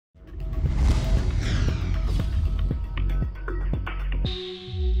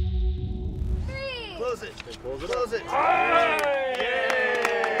Close it.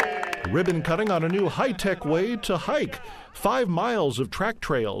 Ribbon cutting on a new high-tech way to hike. 5 miles of track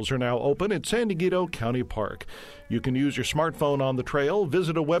trails are now open at San Diego County Park. You can use your smartphone on the trail,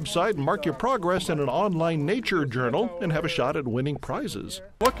 visit a website, mark your progress in an online nature journal, and have a shot at winning prizes.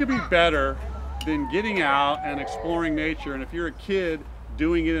 What could be better than getting out and exploring nature, and if you're a kid,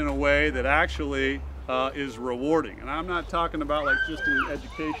 doing it in a way that actually is rewarding? And I'm not talking about like just in an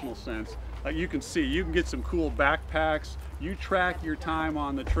educational sense. Like you can see, you can get some cool backpacks, you track your time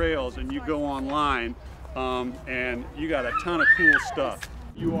on the trails, and you go online, and you got a ton of cool stuff.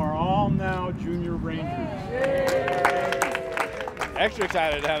 You are all now junior rangers. Extra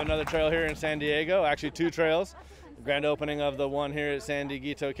excited to have another trail here in San Diego, actually 2 trails. The grand opening of the one here at San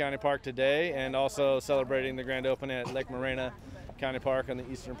Diego County Park today, and also celebrating the grand opening at Lake Morena County Park in the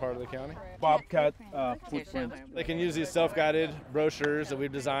eastern part of the county. Bobcat footprint. They can use these self-guided brochures that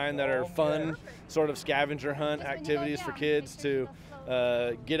we've designed that are fun sort of scavenger hunt activities for kids to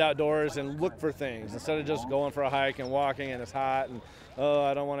get outdoors and look for things instead of just going for a hike and walking and it's hot and oh,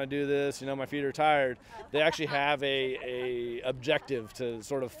 I don't want to do this, my feet are tired. They actually have a objective to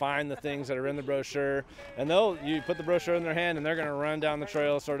sort of find the things that are in the brochure, and you put the brochure in their hand and they're going to run down the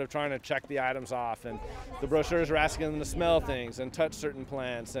trail sort of trying to check the items off, and the brochures are asking them to smell things and touch certain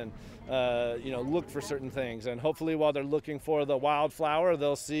plants and look for certain things, and hopefully while they're looking for the wildflower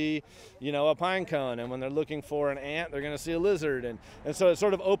they'll see a pine cone, and when they're looking for an ant they're going to see a lizard, and so it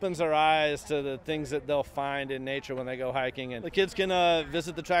sort of opens their eyes to the things that they'll find in nature when they go hiking. And the kids can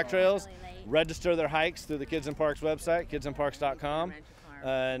visit the track trails, register their hikes through the Kids in Parks website, kidsinparks.com,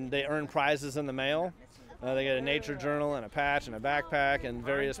 and they earn prizes in the mail. They get a nature journal and a patch and a backpack and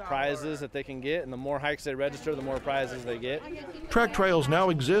various prizes that they can get, and the more hikes they register, the more prizes they get. Track trails now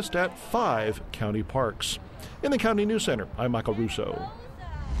exist at 5 county parks. In the County News Center, I'm Michael Russo.